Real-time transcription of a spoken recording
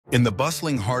In the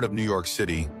bustling heart of New York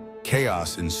City,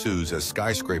 chaos ensues as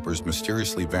skyscrapers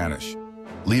mysteriously vanish,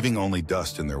 leaving only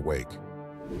dust in their wake.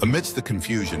 Amidst the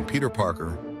confusion, Peter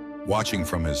Parker, watching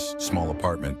from his small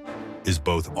apartment, is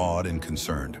both awed and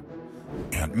concerned.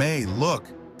 "Aunt May, look!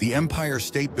 The Empire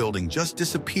State Building just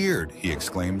disappeared!" he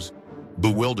exclaims,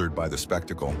 bewildered by the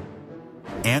spectacle.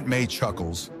 Aunt May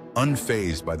chuckles,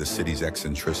 unfazed by the city's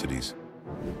eccentricities.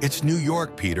 "It's New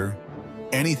York, Peter.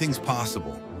 Anything's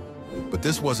possible." But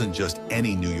this wasn't just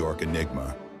any New York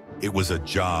enigma. It was a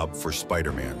job for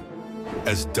Spider-Man.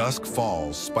 As dusk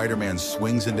falls, Spider-Man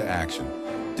swings into action,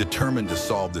 determined to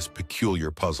solve this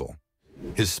peculiar puzzle.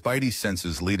 His spidey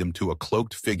senses lead him to a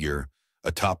cloaked figure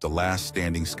atop the last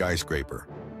standing skyscraper.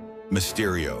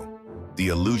 Mysterio, the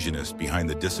illusionist behind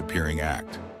the disappearing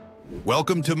act.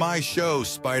 "Welcome to my show,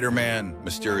 Spider-Man,"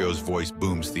 Mysterio's voice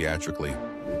booms theatrically.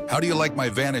 "How do you like my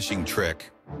vanishing trick?"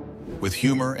 With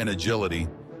humor and agility,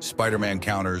 Spider-Man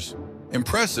counters,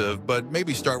 "Impressive, but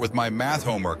maybe start with my math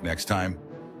homework next time,"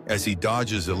 as he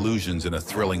dodges illusions in a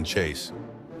thrilling chase.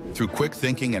 Through quick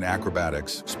thinking and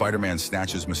acrobatics, Spider-Man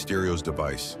snatches Mysterio's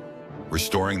device,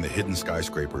 restoring the hidden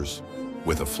skyscrapers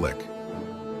with a flick.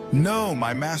 "No,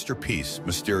 my masterpiece,"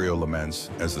 Mysterio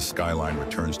laments as the skyline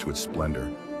returns to its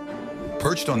splendor.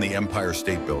 Perched on the Empire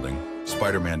State Building,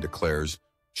 Spider-Man declares,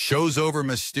 "Show's over,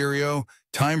 Mysterio.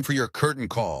 Time for your curtain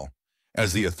call,"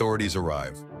 as the authorities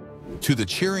arrive. To the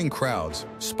cheering crowds,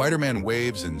 Spider-Man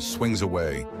waves and swings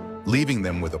away, leaving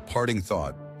them with a parting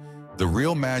thought. The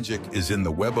real magic is in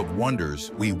the web of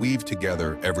wonders we weave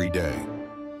together every day.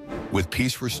 With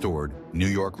peace restored, New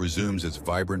York resumes its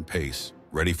vibrant pace,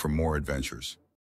 ready for more adventures.